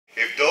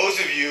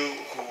you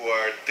who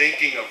are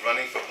thinking of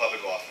running for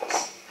public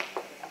office,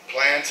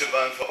 plan to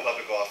run for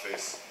public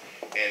office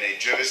in a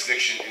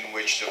jurisdiction in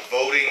which the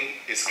voting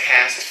is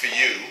cast for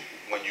you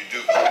when you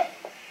do vote,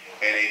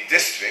 in a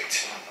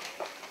district,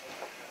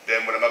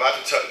 then what I'm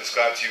about to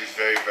describe to you is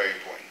very, very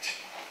important.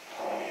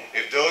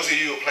 If those of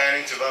you who are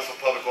planning to run for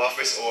public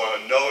office or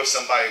know of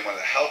somebody who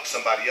wants to help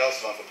somebody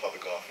else run for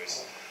public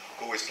office,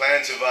 who is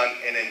planning to run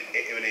not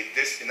in a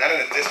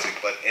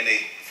district, but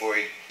for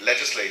a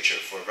legislature,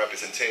 for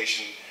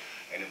representation,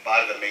 and a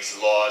body that makes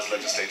laws,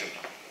 legislative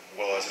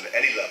laws at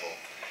any level,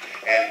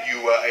 and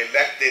you are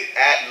elected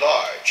at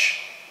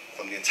large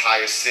from the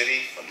entire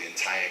city, from the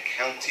entire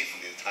county, from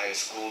the entire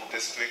school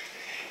district,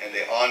 and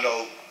there are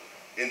no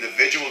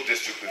individual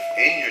districts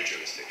within your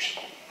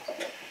jurisdiction,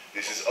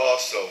 this is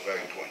also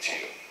very important to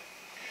you.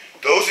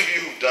 Those of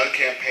you who've done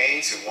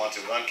campaigns and want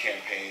to run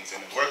campaigns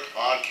and have worked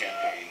on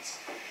campaigns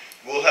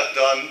will have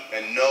done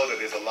and know that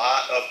there's a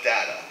lot of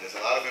data, there's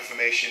a lot of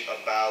information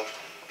about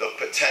the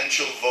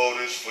potential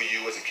voters for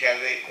you as a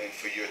candidate and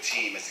for your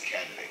team as a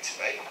candidate,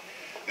 right?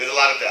 There's a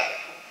lot of data.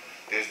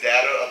 There's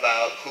data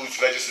about who's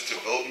registered to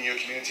vote in your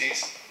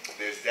communities.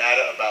 There's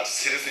data about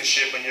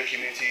citizenship in your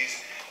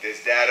communities.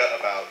 There's data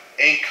about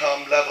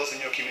income levels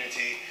in your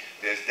community.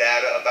 There's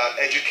data about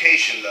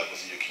education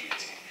levels in your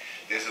community.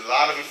 There's a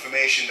lot of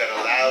information that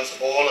allows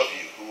all of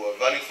you who are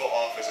running for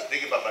office or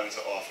thinking about running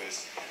for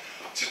office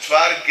to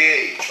try to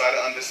gauge, try to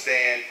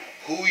understand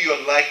who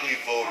your likely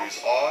voters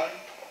are,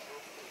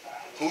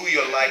 who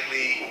your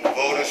likely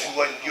voters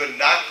who are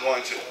not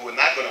going to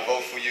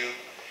vote for you,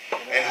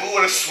 and who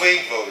are the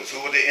swing voters, who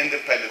are the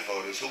independent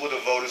voters, who are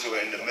the voters who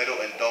are in the middle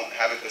and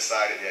haven't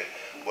decided yet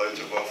whether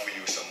to vote for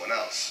you or someone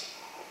else.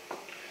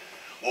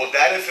 Well,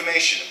 that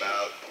information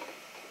about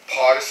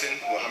partisan,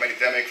 how many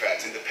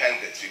Democrats,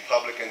 independents,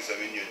 Republicans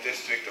are in your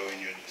district or in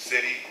your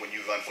city when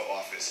you run for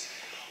office,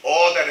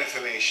 all that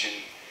information,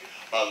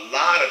 a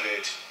lot of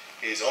it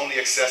is only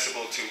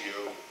accessible to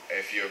you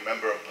if you're a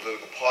member of a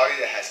political party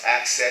that has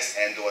access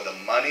and or the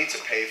money to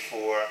pay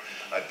for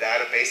a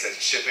database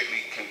that's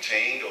typically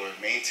contained or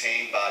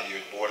maintained by your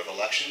Board of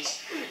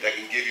Elections that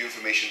can give you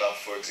information about,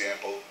 for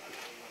example,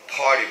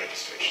 party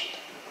registration.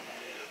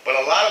 But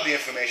a lot of the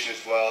information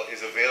as well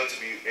is available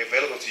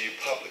to you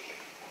publicly.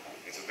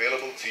 It's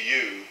available to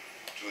you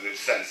through the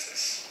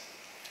census.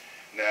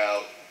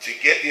 Now, to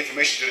get the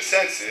information to the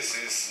census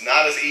is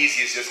not as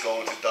easy as just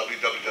going to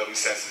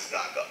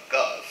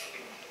www.census.gov.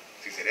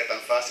 Si sería tan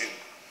fácil,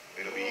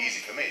 it'll be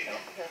easy for me, no?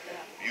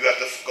 You have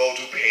to go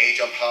to page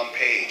upon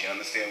page and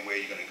understand where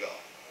you're going to go.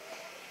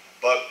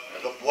 But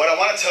what I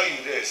want to tell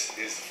you is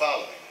the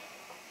following.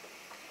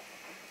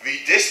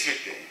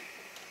 Redistricting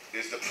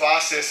is the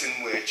process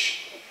in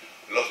which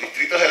los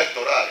distritos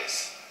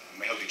electorales,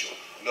 mejor dicho,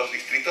 los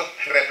distritos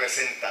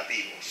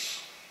representativos,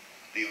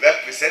 the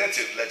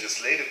representative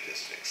legislative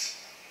districts,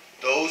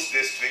 those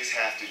districts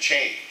have to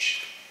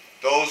change.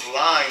 Those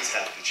lines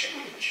have to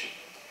change.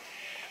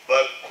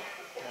 But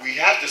we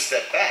have to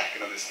step back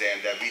and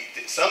understand that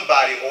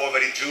somebody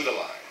already drew the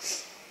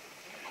lines.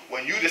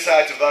 When you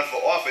decide to run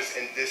for office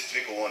in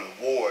district or on a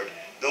ward,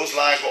 those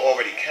lines were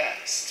already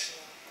cast.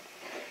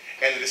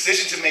 And the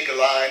decision to make a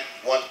line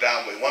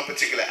down with one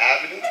particular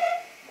avenue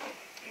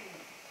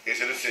is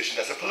a decision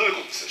that's a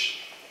political decision.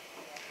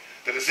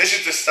 The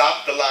decision to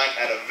stop the line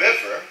at a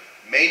river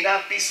may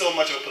not be so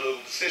much of a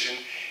political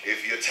decision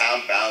if your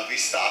town boundary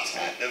stops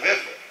at the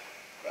river,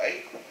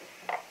 right?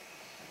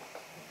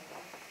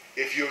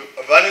 If you're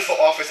running for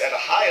office at a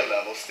higher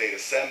level, state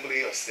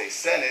assembly or state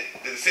senate,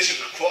 the decision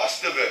to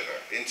cross the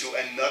river into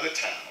another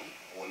town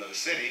or another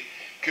city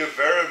could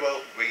very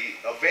well be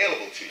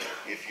available to you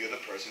if you're the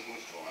person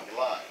who's drawing the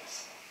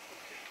lines.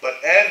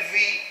 But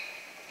every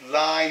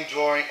line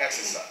drawing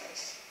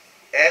exercise,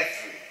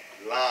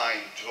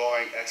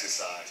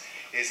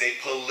 is a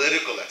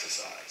political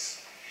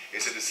exercise.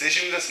 It's a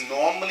decision that's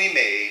normally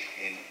made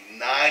in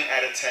 9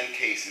 out of 10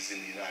 cases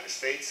in the United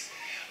States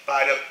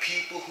by the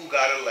people who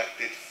got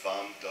elected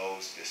from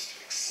those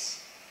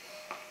districts.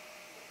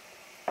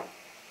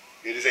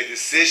 It is a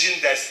decision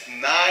that's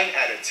 9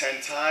 out of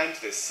 10 times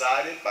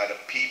decided by the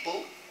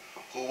people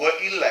who were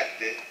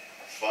elected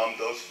from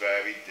those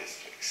very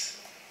districts.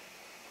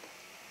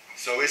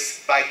 So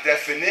it's by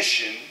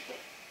definition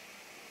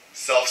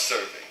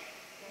self-serving.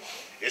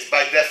 It's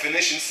by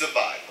definition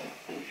survival.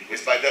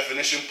 It's by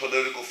definition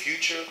political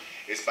future.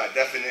 It's by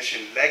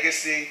definition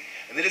legacy.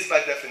 And it is by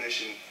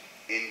definition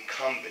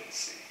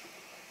incumbency.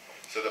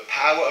 So the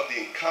power of the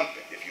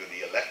incumbent, if you're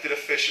the elected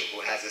official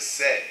who has a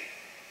say,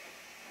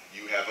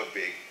 you have a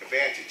big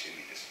advantage in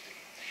redistricting.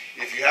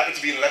 If you happen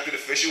to be an elected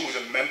official who's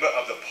a member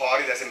of the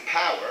party that's in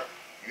power,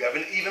 you have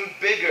an even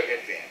bigger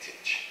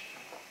advantage.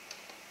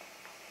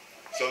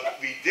 So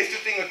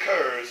redistricting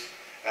occurs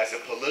as a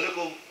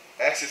political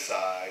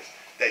exercise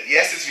that,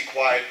 yes, is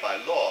required by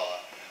law,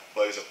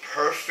 but is a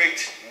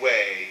perfect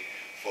way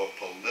for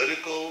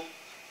political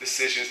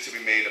decisions to be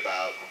made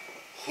about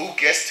who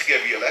gets to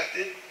get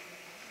reelected,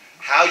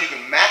 how you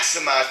can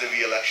maximize the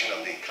reelection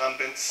of the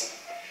incumbents,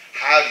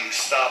 how do you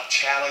stop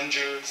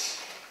challengers,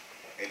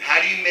 And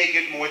how do you make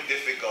it more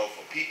difficult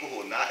for people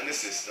who are not in the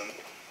system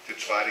to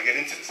try to get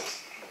into the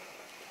system?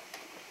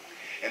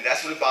 And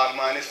that's what the bottom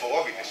line is for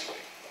all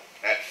redistricting.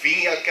 At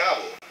fin y al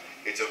cabo,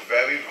 it's a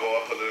very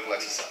raw political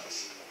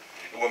exercise.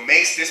 And what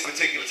makes this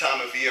particular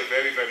time of year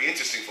very, very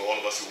interesting for all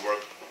of us who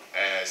work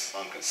as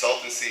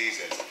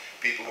consultancies, as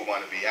people who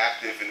want to be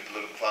active in the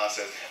political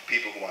process,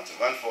 people who want to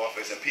run for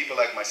office, and people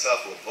like myself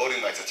who are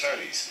voting rights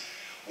attorneys,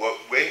 what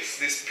makes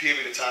this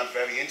period of time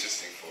very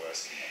interesting for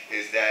us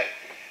is that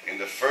in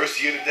the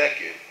first year of the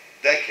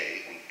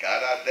decade, in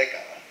cada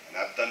década, and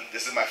I've done,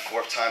 this is my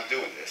 4th time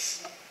doing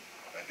this.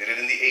 I did it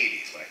in the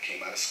 80s when I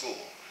came out of school.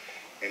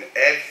 And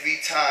every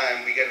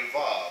time we get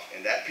involved,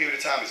 and that period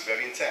of time is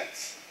very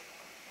intense.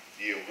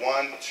 Year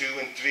 1, 2,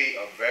 and 3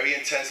 are very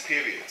intense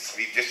periods.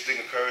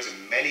 Redistricting occurs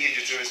in many of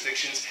your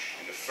jurisdictions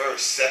in the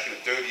 1st, 2nd,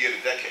 and 3rd year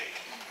of the decade.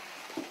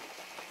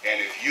 And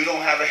if you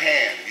don't have a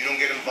hand, if you don't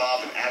get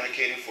involved in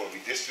advocating for a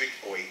redistrict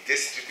or a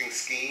districting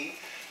scheme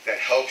that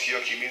helps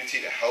your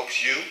community, that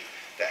helps you,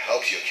 that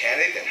helps your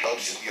candidate, that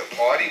helps your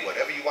party,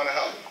 whatever you want to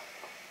help,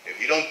 if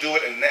you don't do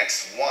it in the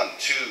next 1,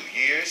 2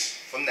 years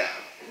from now,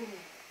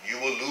 you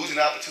will lose an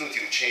opportunity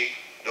to change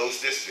those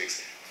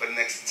districts for the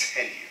next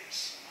 10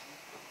 years.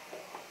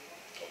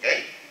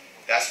 Okay?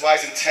 That's why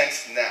it's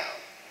intense now.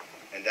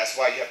 And that's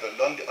why you have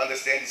to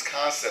understand these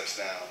concepts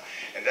now.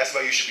 And that's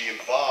why you should be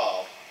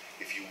involved.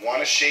 If you want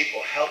to shape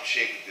or help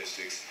shape the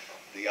districts,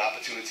 the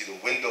opportunity,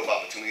 the window of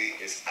opportunity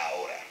is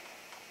ahora.